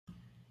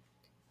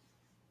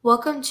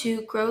Welcome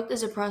to Growth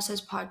is a Process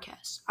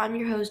podcast. I'm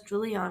your host,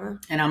 Juliana,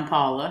 And I'm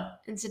Paula.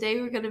 and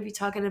today we're going to be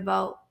talking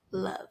about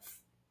love.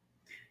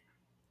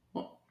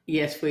 Well,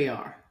 yes, we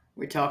are.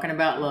 We're talking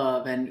about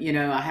love. And,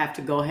 I have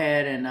to go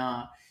ahead and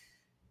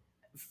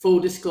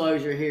full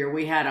disclosure here.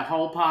 We had a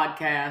whole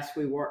podcast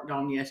we worked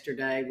on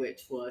yesterday,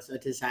 which was a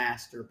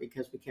disaster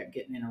because we kept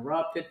getting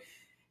interrupted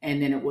and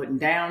then it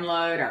wouldn't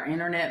download. Our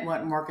internet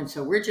wasn't working.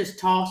 So we're just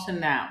tossing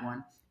that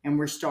one and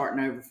we're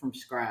starting over from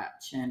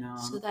scratch. And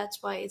So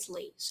that's why it's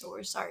late. So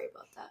we're sorry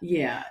about that.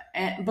 yeah,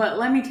 but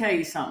let me tell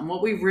you something.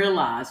 What we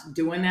realized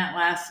doing that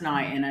last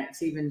night, and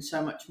it's even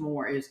so much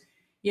more, is,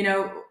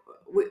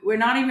 we're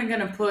not even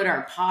going to put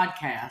our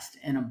podcast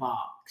in a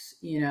box.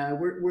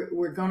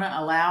 We're going to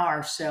allow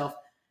ourselves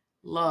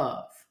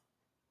love.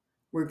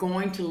 We're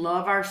going to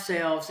love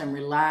ourselves and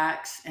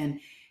relax.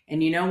 And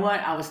you know what?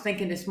 I was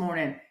thinking this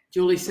morning,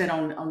 Julie said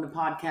on the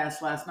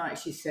podcast last night,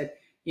 she said,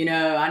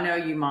 I know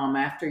you, Mom,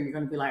 after you're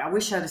going to be like, I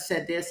wish I'd have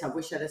said this. I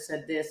wish I'd have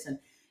said this. And,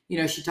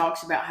 she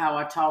talks about how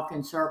I talk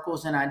in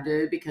circles, and I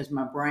do because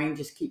my brain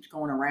just keeps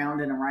going around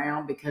and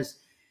around because,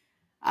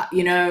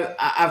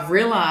 I've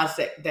realized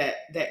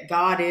that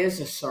God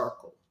is a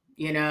circle.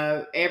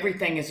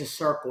 Everything is a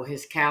circle.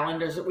 His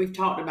calendars, we've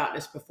talked about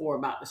this before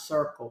about the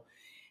circle.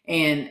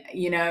 And,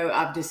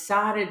 I've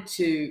decided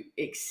to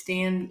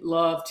extend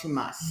love to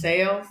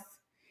myself.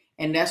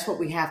 And that's what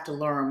we have to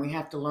learn. We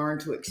have to learn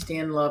to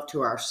extend love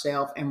to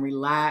ourselves and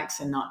relax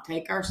and not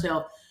take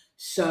ourselves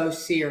so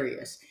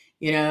serious.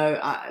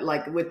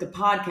 Like with the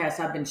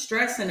podcast, I've been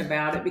stressing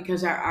about it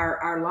because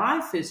our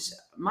life is,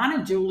 mine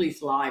and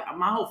Julie's life,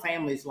 my whole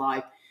family's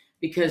life,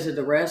 because of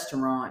the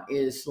restaurant,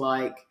 is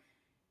like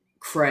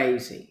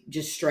crazy,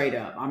 just straight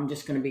up. I'm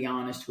just going to be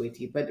honest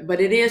with you,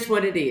 but it is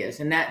what it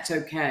is, and that's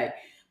okay.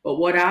 But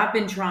what I've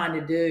been trying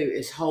to do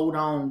is hold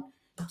on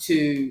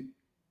to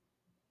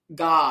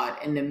God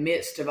in the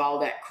midst of all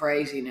that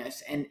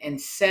craziness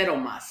and settle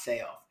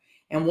myself.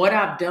 And what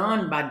I've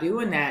done by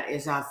doing that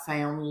is I've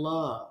found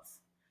love,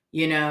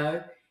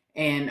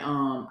 and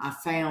I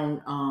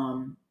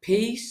found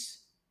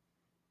peace.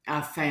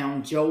 I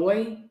found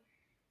joy.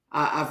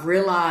 I've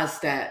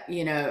realized that,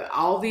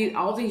 all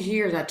these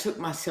years I took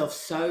myself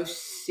so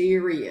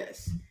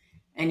serious.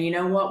 And you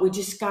know what? We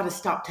just got to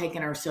stop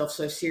taking ourselves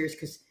so serious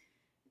because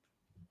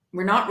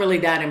we're not really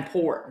that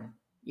important.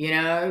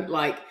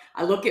 Like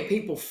I look at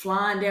people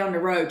flying down the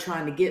road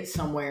trying to get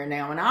somewhere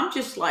now, and I'm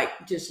just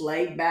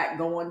laid back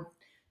going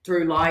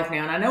through life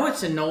now. And I know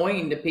it's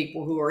annoying to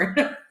people who are in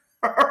a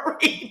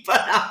hurry, but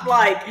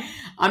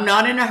I'm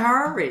not in a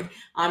hurry.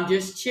 I'm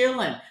just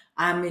chilling.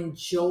 I'm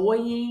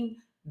enjoying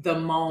the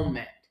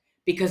moment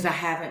because I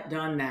haven't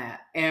done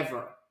that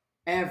ever.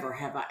 Ever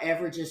have I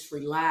ever just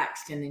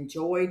relaxed and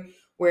enjoyed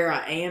where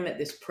I am at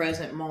this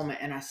present moment.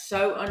 And I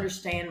so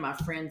understand my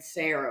friend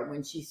Sarah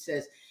when she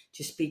says,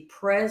 just be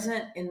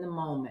present in the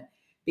moment.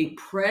 Be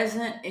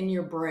present in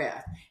your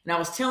breath. And I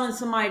was telling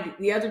somebody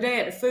the other day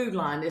at the food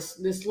line, this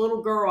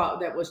little girl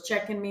that was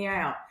checking me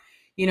out,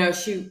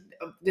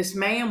 this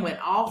man went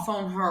off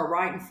on her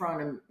right in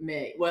front of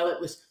me. Well, it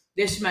was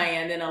this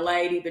man, then a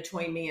lady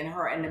between me and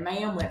her, and the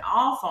man went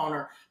off on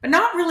her, but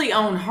not really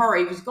on her.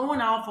 He was going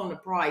off on the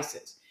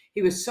prices.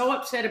 He was so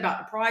upset about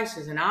the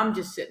prices, and I'm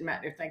just sitting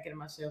back there thinking to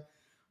myself,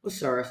 well,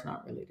 sir, it's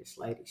not really this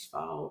lady's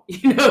fault.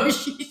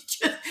 She's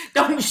just,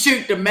 don't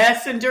shoot the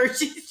messenger.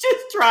 She's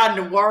just trying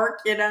to work,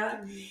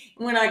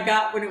 When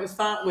it was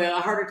fine, well,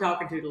 I heard her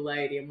talking to the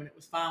lady, and when it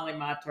was finally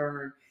my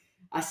turn,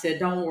 I said,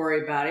 don't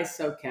worry about it. It's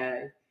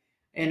okay.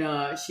 And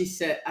I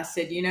said,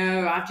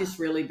 I've just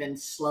really been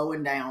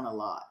slowing down a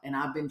lot, and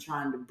I've been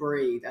trying to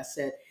breathe. I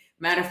said,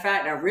 matter of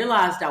fact, I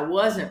realized I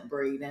wasn't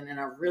breathing, and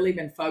I've really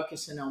been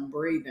focusing on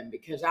breathing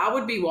because I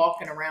would be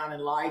walking around in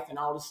life and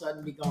all of a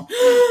sudden be going,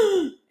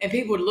 and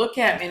people would look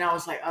at me, and I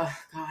was like, oh,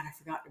 God, I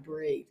forgot to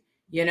breathe,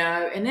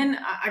 And then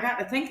I got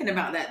to thinking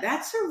about that.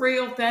 That's a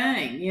real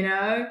thing,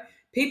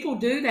 People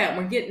do that.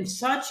 We're getting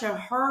such a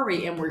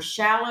hurry, and we're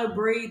shallow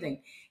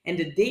breathing. And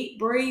the deep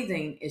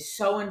breathing is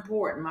so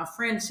important. My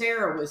friend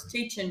Sarah was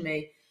teaching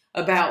me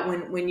about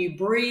when you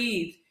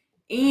breathe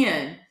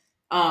in,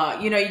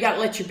 you got to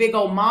let your big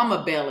old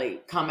mama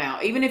belly come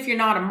out. Even if you're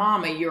not a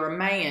mama, you're a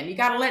man. You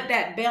got to let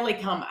that belly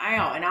come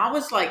out. And I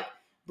was like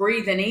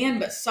breathing in,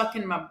 but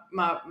sucking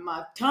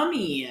my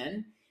tummy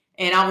in,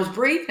 and I was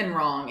breathing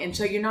wrong. And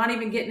so you're not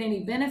even getting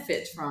any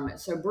benefits from it.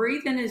 So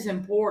breathing is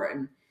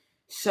important.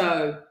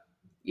 So,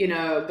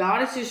 God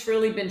has just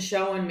really been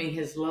showing me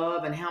his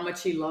love and how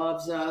much he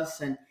loves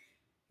us. And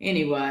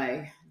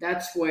anyway,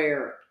 that's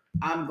where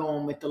I'm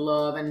going with the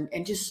love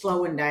and just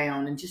slowing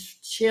down and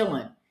just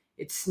chilling.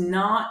 It's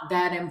not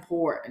that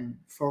important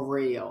for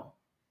real.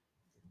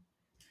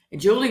 And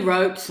Julie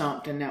wrote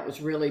something that was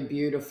really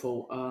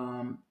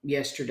beautiful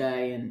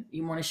yesterday. And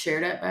you want to share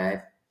that, babe?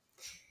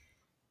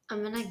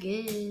 I'm gonna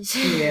guess.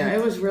 Yeah,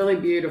 it was really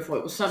beautiful.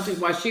 It was something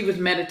while she was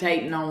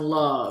meditating on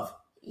love.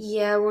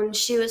 Yeah, when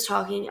she was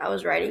talking, I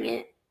was writing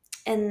it,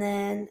 and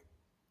then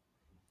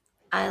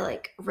I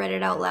read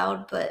it out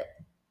loud, but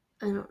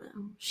I don't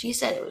know. She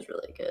said it was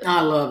really good. I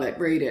love it.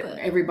 Read it.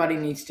 Everybody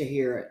needs to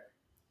hear it.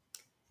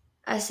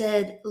 I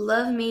said,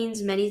 love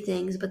means many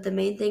things, but the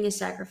main thing is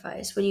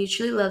sacrifice. When you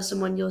truly love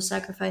someone, you'll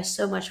sacrifice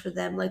so much for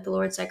them, like the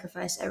Lord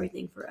sacrificed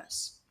everything for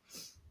us.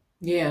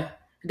 Yeah,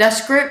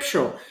 that's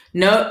scriptural.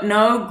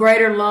 No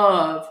greater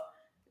love.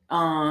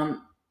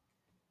 Um,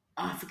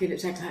 I forget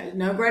exactly.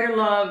 No greater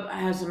love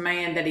has a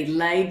man that he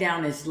laid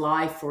down his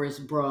life for his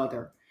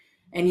brother.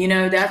 And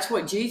that's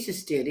what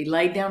Jesus did. He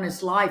laid down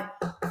his life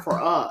for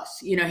us.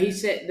 He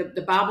said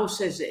the Bible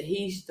says that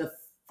he's the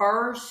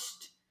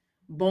first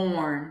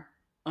born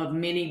of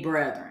many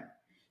brethren.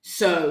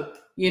 So,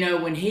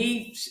 when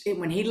he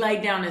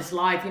laid down his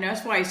life,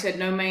 that's why he said,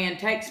 no man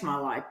takes my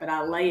life, but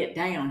I lay it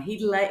down.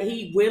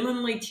 He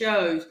willingly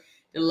chose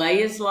to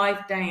lay his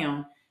life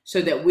down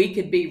so that we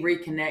could be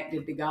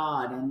reconnected to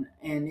God. And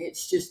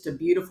it's just a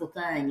beautiful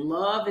thing.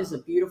 Love is a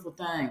beautiful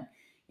thing.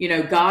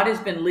 God has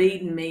been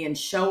leading me and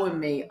showing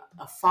me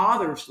a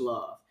father's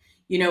love.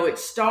 It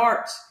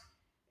starts,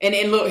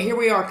 and look, here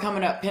we are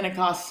coming up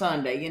Pentecost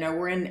Sunday.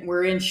 We're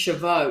in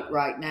Shavuot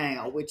right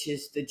now, which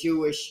is the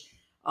Jewish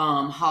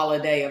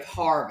holiday of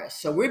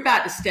harvest. So we're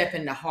about to step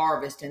into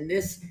harvest, and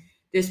this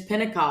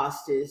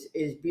Pentecost is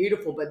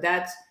beautiful. But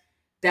that's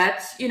God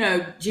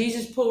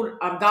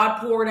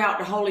poured out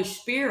the Holy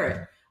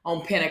Spirit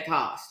on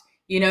Pentecost.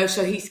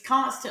 So He's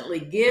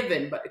constantly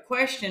given. But the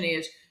question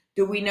is,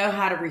 do we know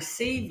how to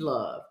receive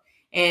love?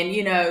 And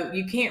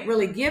you can't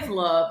really give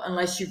love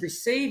unless you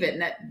receive it.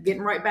 And that,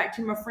 getting right back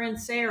to my friend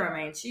Sarah,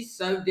 man, she's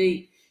so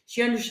deep.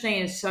 She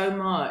understands so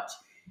much.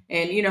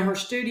 And her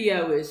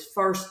studio is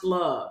First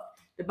Love.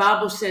 The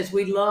Bible says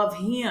we love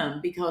Him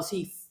because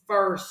He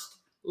first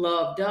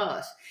loved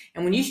us.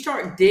 And when you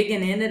start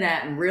digging into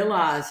that and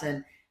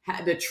realizing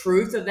the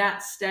truth of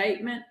that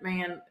statement,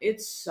 man,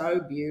 it's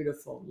so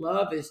beautiful.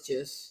 Love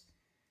is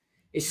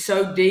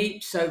so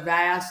deep, so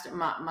vast.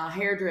 My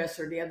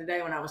hairdresser the other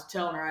day, when I was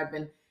telling her I'd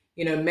been,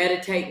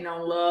 meditating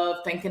on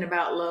love, thinking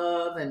about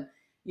love, and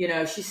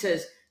she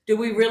says, do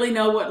we really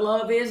know what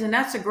love is? And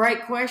that's a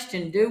great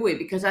question, do we?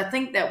 Because I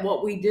think that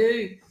what we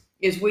do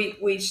is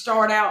we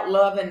start out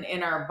loving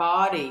in our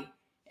body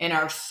and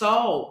our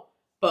soul,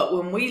 but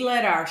when we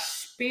let our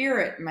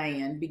spirit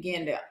man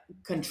begin to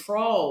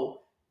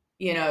control,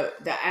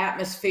 the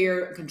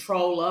atmosphere,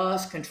 control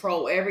us,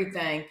 control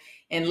everything,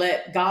 and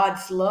let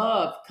God's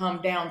love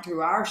come down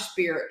through our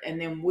spirit, and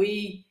then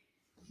we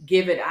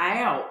give it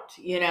out,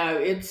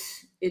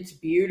 it's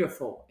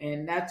beautiful.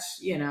 And that's,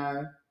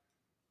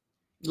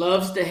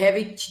 love's the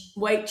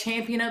heavyweight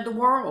champion of the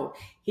world.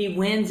 He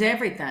wins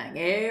everything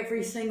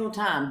every single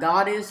time.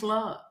 God is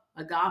love,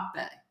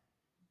 agape,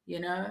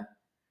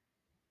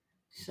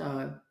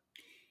 so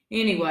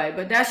anyway,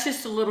 but that's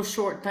just a little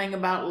short thing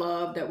about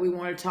love that we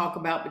want to talk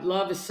about. But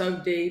love is so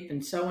deep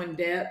and so in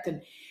depth.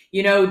 And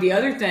the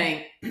other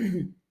thing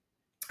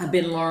I've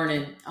been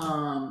learning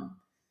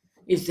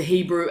is the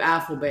Hebrew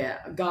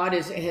alphabet. God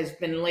has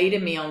been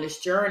leading me on this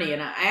journey,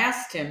 and I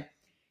asked Him,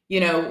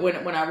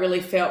 when I really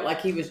felt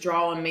like He was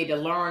drawing me to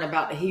learn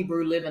about the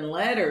Hebrew living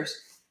letters.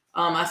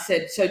 I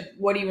said, so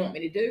what do you want me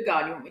to do,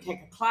 God? Do you want me to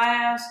take a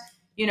class?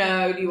 Do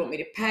you want me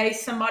to pay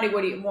somebody?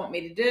 What do you want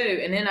me to do?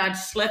 And then I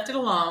just left it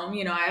alone.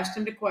 I asked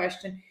Him the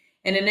question.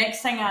 And the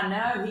next thing I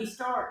know, He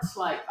starts,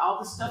 like, all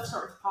the stuff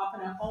starts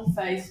popping up on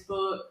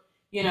Facebook,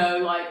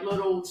 like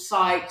little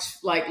sites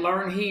like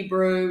Learn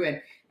Hebrew,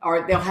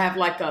 or they'll have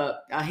like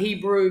a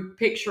Hebrew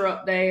picture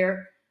up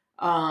there.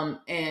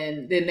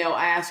 And then they'll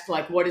ask,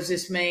 like, what does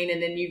this mean?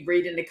 And then you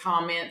read in the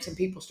comments and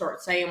people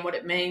start saying what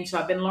it means. So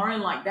I've been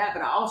learning like that.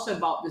 But I also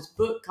bought this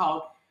book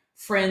called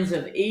Friends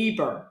of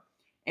Eber.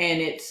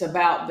 And it's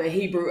about the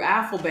Hebrew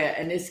alphabet.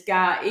 And this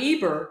guy,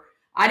 Eber,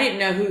 I didn't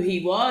know who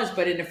he was,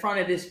 but in the front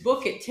of this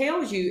book, it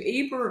tells you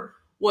Eber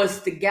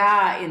was the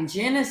guy in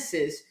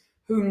Genesis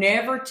who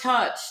never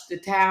touched the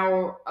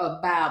Tower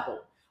of Babel.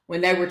 When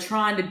they were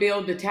trying to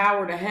build the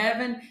tower to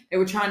heaven, they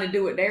were trying to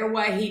do it their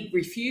way. He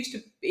refused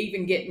to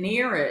even get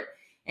near it.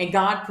 And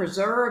God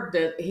preserved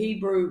the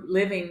Hebrew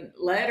living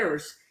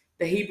letters,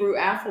 the Hebrew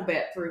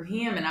alphabet, through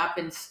him. And I've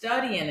been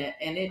studying it,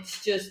 and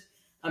it's just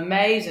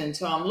amazing.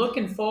 So I'm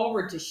looking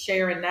forward to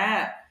sharing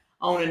that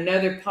on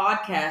another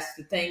podcast,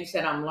 the things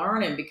that I'm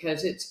learning,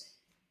 because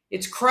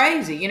it's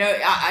crazy.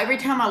 Every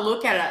time I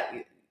look at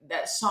it,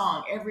 that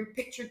song, every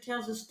picture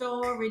tells a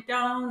story,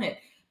 don't it?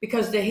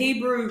 Because the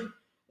Hebrew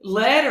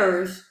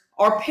letters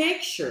are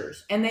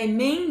pictures and they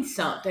mean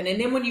something. And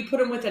then when you put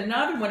them with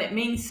another one, it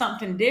means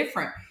something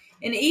different.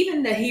 And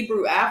even the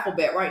Hebrew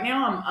alphabet, right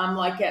now I'm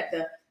like at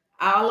the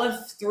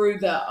Aleph through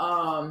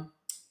the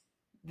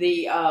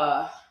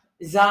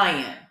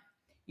Zion,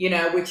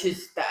 which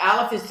is the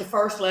Aleph is the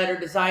first letter,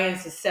 the Zion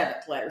is the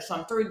seventh letter. So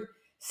I'm through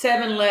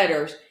 7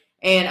 letters,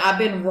 and I've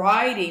been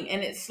writing,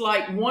 and it's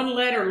like one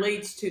letter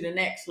leads to the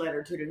next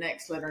letter,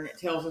 and it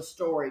tells a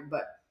story.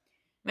 But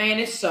man,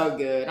 it's so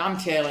good. I'm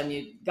telling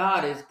you,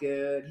 God is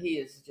good. He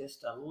is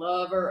just a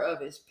lover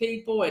of His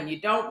people, and you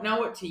don't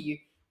know it till you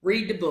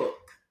read the book.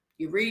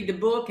 You read the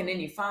book, and then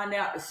you find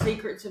out the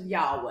secrets of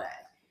Yahweh,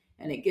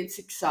 and it gets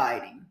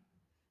exciting.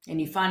 And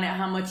you find out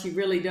how much He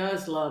really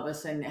does love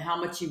us, and how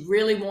much He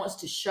really wants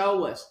to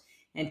show us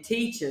and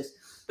teach us.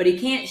 But he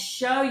can't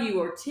show you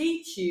or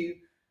teach you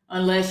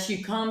unless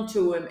you come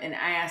to him and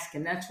ask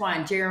him. That's why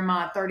in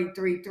Jeremiah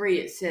 33:3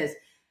 it says,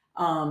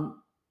 how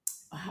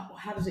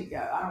does it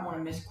go? I don't want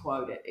to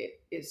misquote it.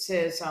 It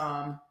says,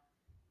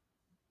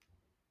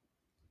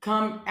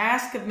 come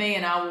ask of me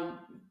and I will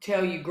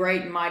tell you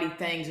great and mighty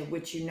things of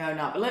which you know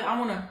not. But I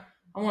want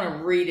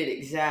to read it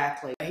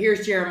exactly.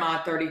 Here's Jeremiah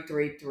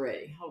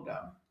 33:3. Hold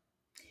on.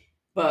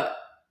 But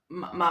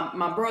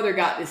my brother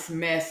got this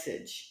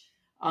message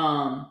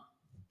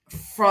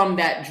from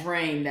that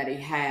dream that he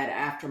had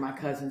after my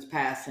cousin's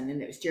passing.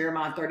 And it was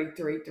Jeremiah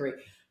 33:3.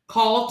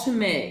 Call to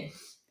me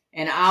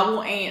and I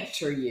will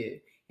answer you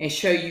and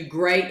show you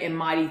great and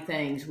mighty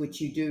things which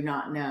you do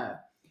not know.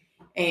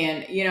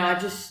 And,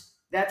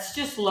 that's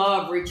just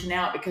love reaching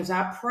out, because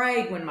I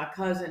prayed when my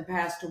cousin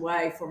passed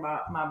away for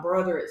my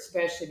brother,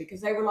 especially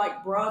because they were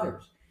like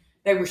brothers.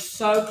 They were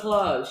so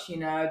close,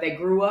 they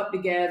grew up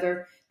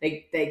together.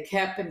 They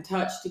kept in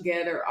touch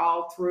together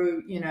all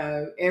through,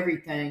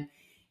 everything.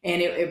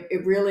 And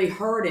it really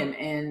hurt him.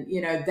 And,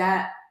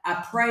 that I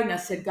prayed and I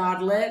said,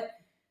 God,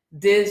 let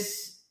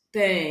this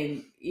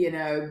thing,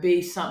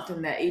 be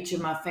something that each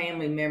of my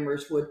family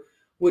members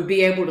would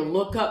be able to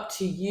look up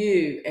to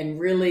you and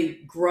really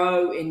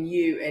grow in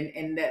you,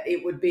 and that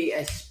it would be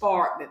a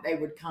spark that they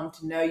would come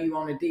to know you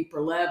on a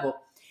deeper level.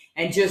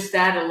 And just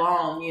that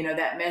alone,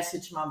 that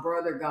message my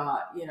brother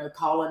got,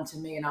 calling to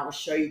me and I will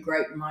show you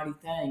great and mighty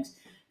things.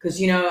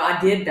 Because, I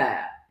did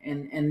that.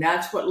 And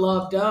that's what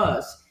love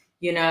does.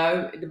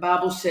 The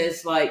Bible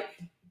says,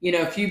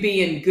 if you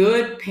being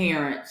good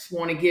parents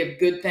want to give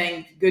good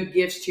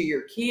gifts to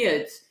your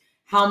kids,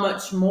 how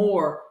much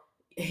more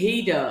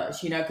he does,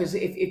 because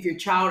if your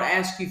child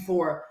asks you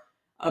for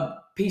a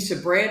piece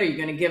of bread, are you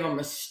going to give them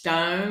a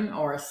stone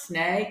or a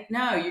snake?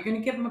 No, you're going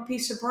to give them a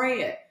piece of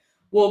bread.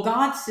 Well,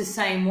 God's the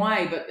same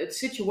way, but the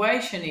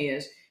situation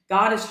is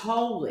God is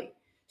holy.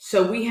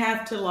 So we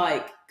have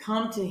to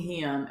come to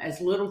him as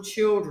little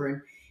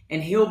children,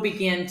 and he'll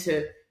begin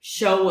to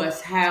show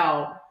us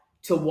how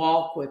to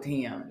walk with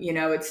him.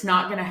 It's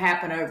not going to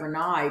happen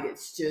overnight.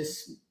 It's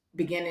just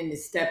beginning to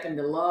step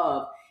into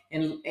love,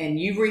 and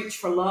you reach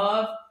for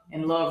love,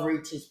 and love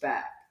reaches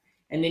back.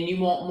 And then you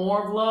want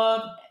more of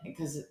love,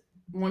 because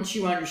once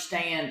you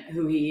understand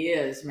who he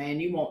is, man,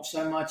 you want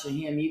so much of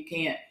him. You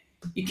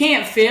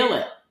can't feel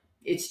it.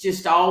 It's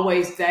just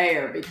always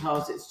there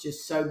because it's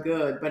just so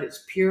good, but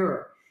it's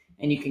pure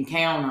and you can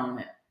count on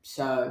it.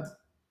 So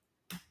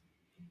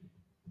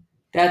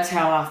that's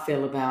how I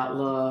feel about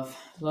love.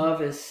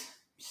 Love is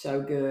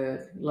so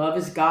good. Love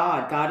is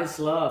God. God is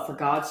love. For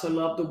God so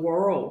loved the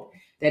world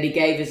that he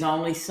gave his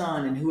only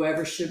son, and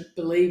whoever should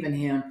believe in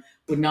him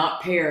would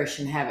not perish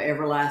and have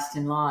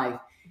everlasting life.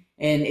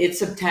 And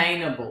it's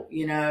obtainable.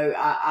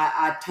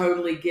 I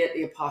totally get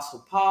the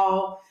Apostle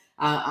Paul.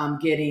 I'm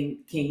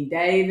getting King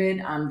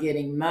David. I'm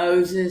getting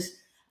Moses.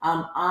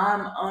 I'm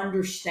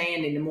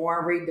understanding. The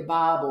more I read the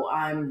Bible,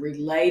 I'm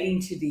relating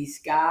to these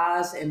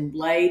guys and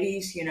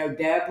ladies,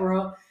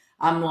 Deborah.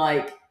 I'm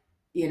like,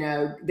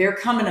 they're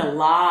coming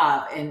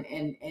alive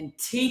and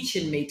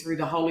teaching me through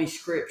the Holy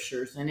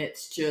Scriptures. And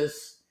it's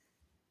just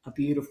a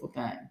beautiful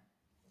thing.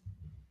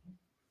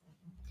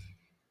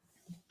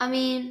 I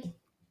mean,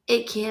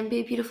 it can be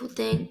a beautiful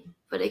thing,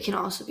 but it can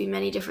also be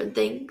many different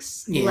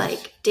things. Yes.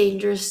 Like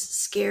dangerous,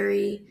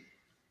 scary,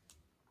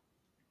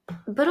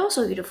 but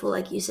also beautiful,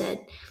 like you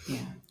said.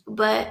 Yeah.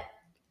 But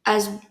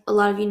as a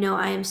lot of you know,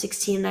 I am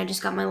 16 and I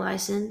just got my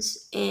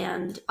license.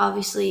 And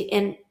obviously,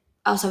 and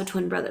I also have a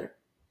twin brother.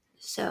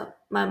 So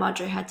my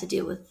madre had to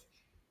deal with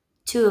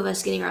two of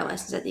us getting our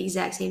license at the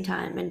exact same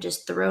time and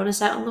just throwing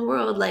us out in the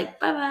world like,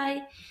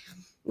 bye-bye.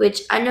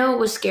 Which I know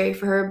was scary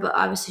for her, but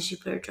obviously she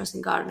put her trust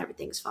in God and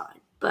everything's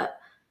fine. But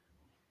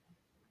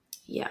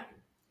yeah,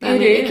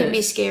 it can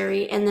be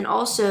scary, and then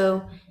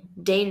also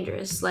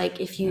dangerous.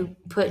 Like if you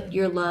put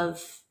your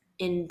love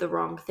in the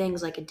wrong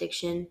things, like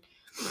addiction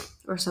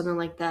or something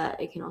like that,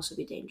 it can also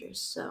be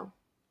dangerous. So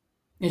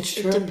it's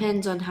true. It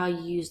depends on how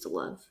you use the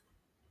love.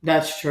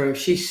 That's true.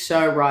 She's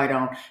so right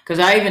on. Because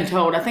I even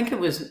told, I think it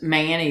was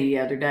Manny the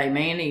other day.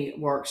 Manny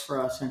works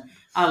for us, and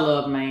I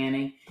love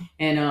Manny.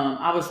 And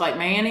I was like,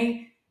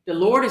 Manny, the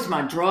Lord is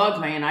my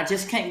drug, man. I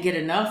just can't get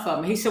enough of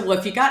him. He said, well,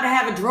 if you got to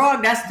have a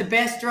drug, that's the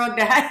best drug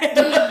to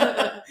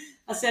have.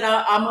 I said,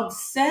 I'm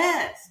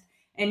obsessed.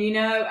 And,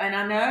 and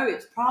I know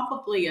it's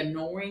probably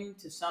annoying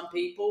to some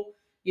people,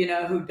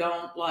 who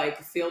don't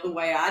feel the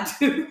way I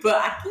do, but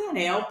I can't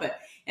help it.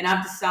 And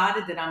I've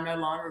decided that I'm no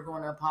longer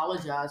going to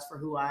apologize for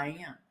who I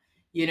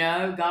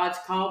am. God's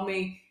called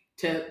me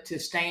to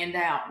stand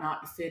out,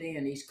 not to fit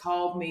in. He's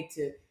called me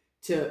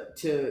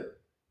to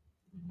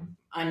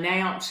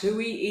announce who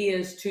he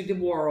is to the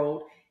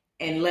world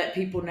and let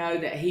people know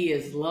that he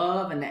is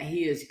love and that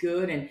he is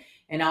good.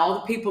 And all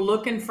the people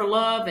looking for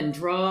love and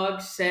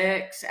drugs,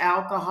 sex,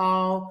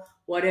 alcohol,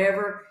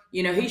 whatever,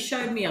 he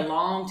showed me a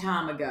long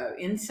time ago,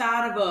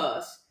 inside of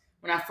us,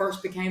 when I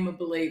first became a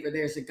believer,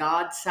 there's a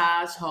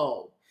God-sized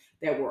hole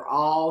that we're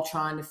all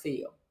trying to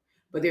fill.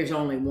 But there's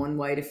only one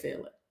way to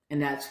fill it,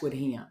 and that's with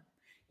him.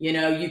 You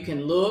know, you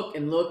can look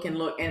and look and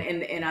look.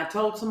 And I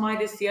told somebody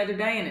this the other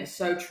day, and it's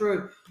so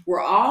true.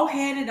 We're all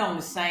headed on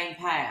the same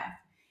path.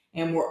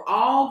 And we're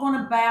all going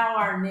to bow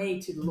our knee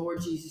to the Lord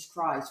Jesus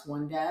Christ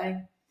one day.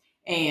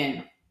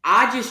 And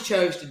I just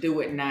chose to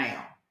do it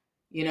now,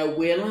 you know,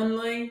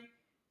 willingly.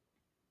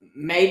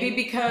 Maybe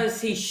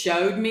because he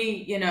showed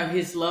me, you know,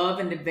 his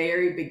love in the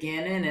very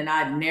beginning, and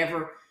I'd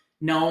never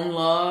known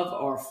love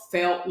or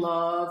felt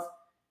love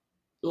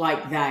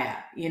like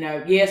that. You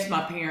know, yes,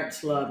 my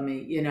parents love me.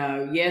 You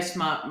know, yes,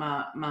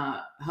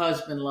 my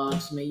husband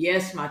loves me.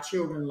 Yes, my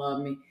children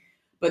love me.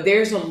 But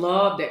there's a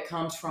love that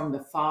comes from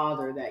the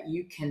Father that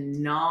you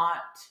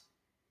cannot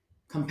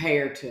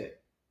compare to.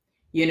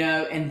 You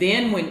know, and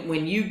then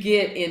when you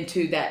get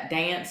into that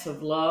dance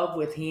of love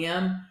with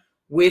him,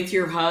 with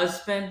your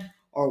husband,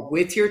 or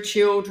with your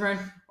children,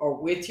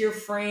 or with your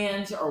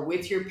friends, or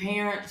with your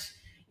parents,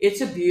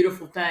 it's a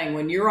beautiful thing.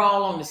 When you're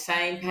all on the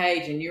same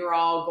page and you're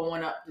all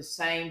going up the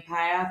same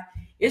path,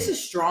 it's a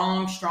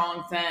strong,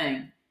 strong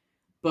thing.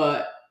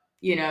 But,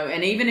 you know,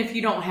 and even if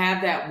you don't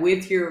have that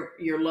with your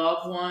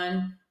loved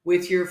one,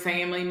 with your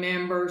family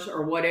members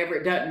or whatever,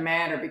 it doesn't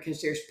matter,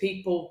 because there's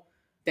people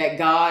that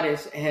God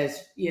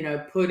has, you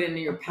know, put in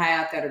your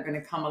path that are going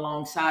to come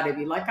alongside of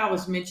you. Like I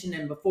was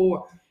mentioning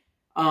before,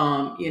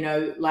 you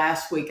know,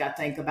 last week, I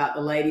think about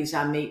the ladies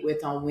I meet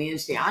with on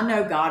Wednesday. I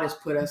know God has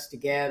put us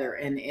together,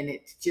 and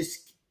it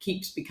just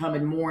keeps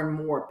becoming more and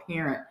more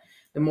apparent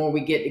the more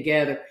we get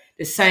together.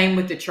 The same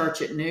with the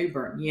church at New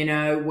Bern, you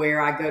know,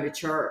 where I go to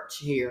church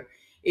here.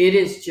 It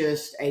is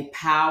just a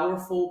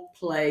powerful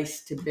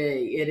place to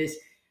be. It is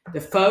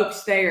the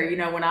folks there, you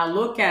know, when I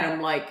look at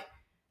them, like,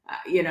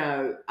 you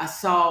know, I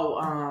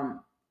saw,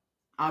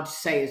 I'll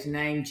just say his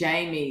name,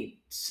 Jamie,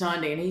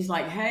 Sunday, and he's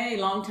like, "Hey,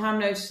 long time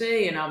no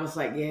see." And I was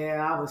like, "Yeah,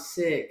 I was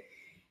sick."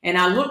 And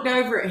I looked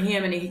over at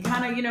him, and he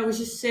kind of, you know, was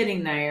just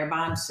sitting there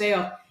by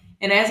himself.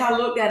 And as I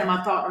looked at him,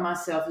 I thought to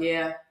myself,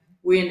 "Yeah,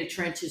 we're in the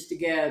trenches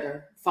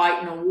together,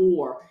 fighting a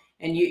war."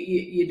 And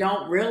you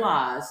don't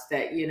realize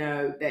that, you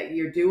know, that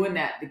you're doing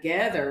that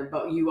together,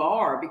 but you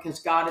are,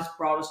 because God has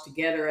brought us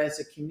together as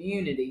a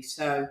community.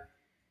 So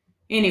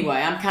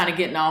anyway, I'm kind of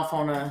getting off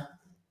on a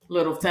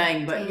little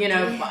thing, but you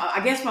know, I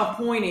guess my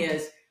point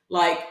is,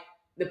 like,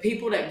 the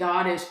people that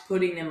God is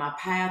putting in my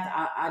path,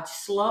 I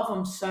just love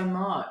them so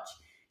much,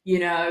 you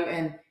know,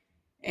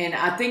 and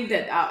I think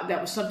that that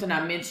was something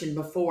I mentioned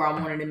before. I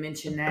wanted to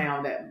mention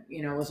now that,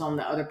 you know, was on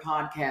the other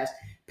podcast.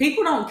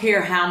 People don't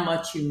care how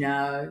much you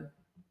know;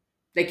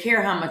 they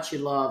care how much you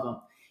love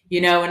them,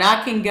 you know. And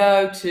I can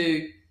go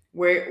to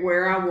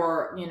where I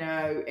work, you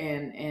know,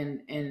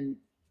 and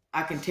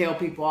I can tell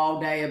people all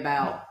day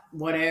about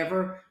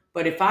whatever,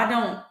 but if I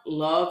don't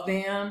love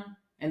them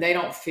and they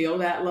don't feel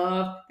that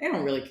love, they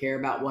don't really care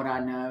about what I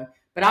know.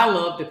 But I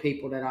love the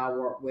people that I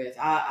work with.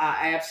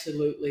 I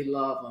absolutely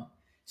love them.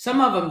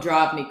 Some of them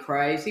drive me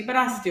crazy, but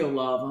I still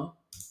love them,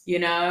 you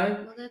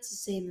know? Well, that's the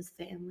same with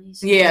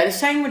families. Yeah, the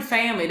same with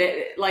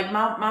family. Like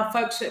my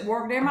folks at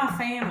work, they're my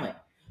family.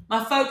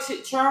 My folks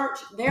at church,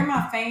 they're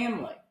my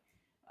family.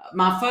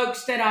 My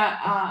folks that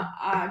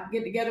I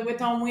get together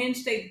with on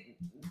Wednesday,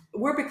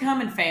 we're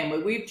becoming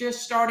family. We've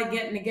just started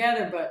getting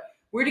together, but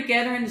we're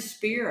together in the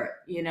spirit,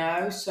 you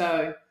know?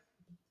 So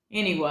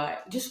anyway,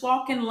 just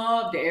walk in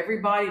love to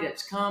everybody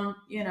that's come,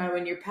 you know,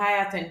 in your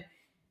path, and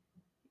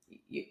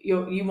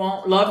you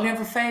won't, love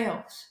never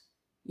fails,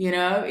 you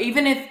know,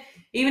 even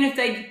if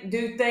they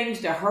do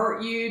things to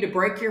hurt you, to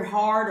break your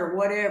heart or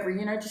whatever,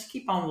 you know, just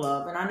keep on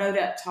loving. I know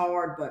that's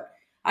hard, but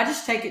I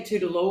just take it to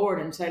the Lord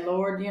and say,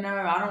 "Lord, you know,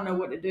 I don't know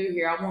what to do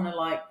here. I want to,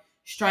 like,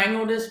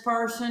 strangle this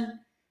person,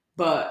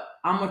 but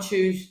I'm going to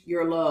choose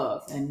your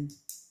love." And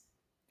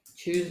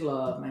choose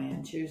love,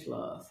 man. Choose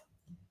love.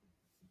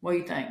 What do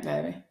you think,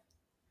 baby?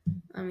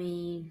 I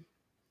mean,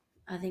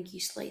 I think you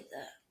slayed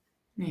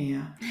that.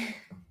 Yeah.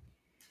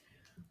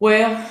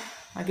 Well,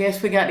 I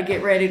guess we got to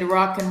get ready to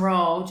rock and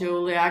roll,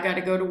 Julie. I got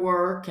to go to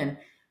work, and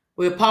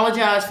we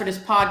apologize for this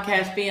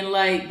podcast being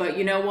late, but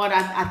you know what?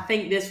 I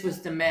think this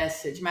was the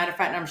message. Matter of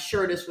fact, I'm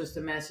sure this was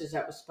the message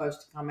that was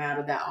supposed to come out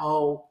of that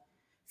whole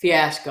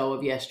fiasco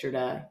of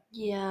yesterday.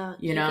 Yeah,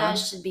 you know?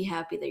 guys should be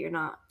happy that you're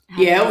not.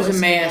 Yeah, it was a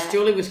mess.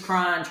 Julie was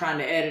crying trying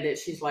to edit it.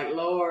 She's like,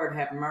 "Lord,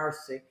 have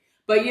mercy."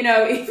 But you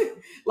know, even,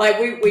 like,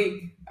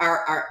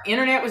 our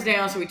internet was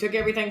down, so we took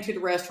everything to the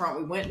restaurant.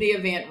 We went in the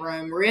event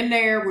room. We're in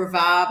there, we're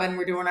vibing,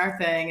 we're doing our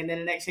thing, and then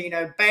the next thing you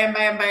know, bam,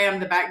 bam, bam,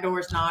 the back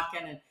door's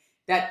knocking, and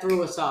that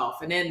threw us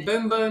off. And then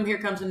boom, boom, here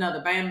comes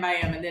another bam,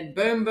 bam, and then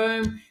boom,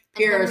 boom.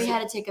 Pierre's, and then we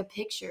had to take a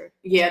picture.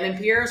 Yeah, then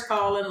Pierre's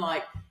calling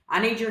like, "I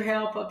need your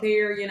help up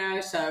here," you know.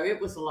 So it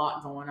was a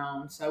lot going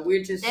on. So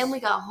we're just. Then we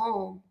got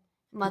home.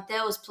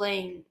 Mateo was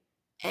playing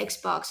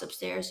Xbox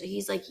upstairs, so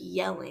he's like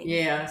yelling.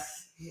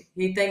 Yes.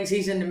 He thinks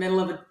he's in the middle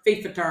of a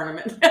FIFA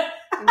tournament.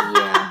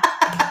 Yeah.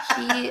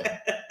 He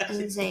is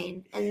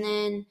insane. And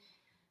then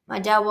my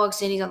dad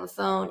walks in, he's on the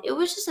phone. It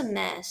was just a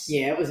mess.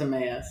 Yeah, it was a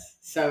mess.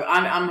 So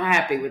I'm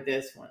happy with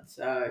this one.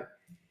 So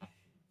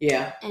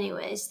Yeah.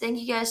 Anyways, thank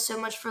you guys so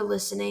much for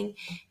listening.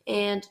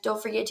 And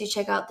don't forget to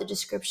check out the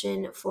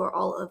description for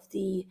all of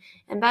the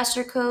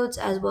ambassador codes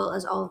as well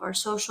as all of our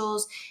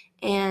socials.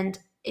 And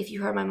if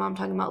you heard my mom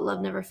talking about Love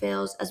Never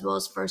Fails as well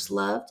as First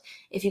Loved,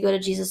 if you go to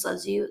Jesus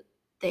Loves You,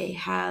 they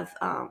have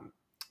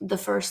the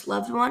First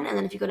Loved one. And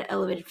then if you go to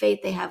Elevated Faith,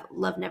 they have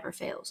Love Never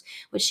Fails,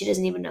 which she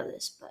doesn't even know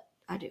this, but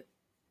I do.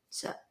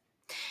 So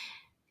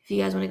if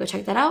you guys want to go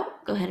check that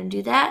out, go ahead and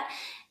do that.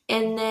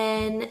 And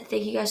then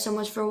thank you guys so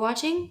much for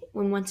watching.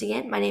 And once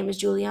again, my name is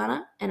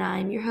Juliana, and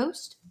I'm your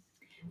host.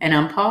 And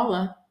I'm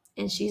Paula.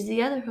 And she's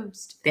the other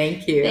host.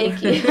 Thank you.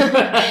 Thank you.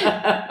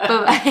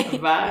 Bye-bye.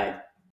 Bye.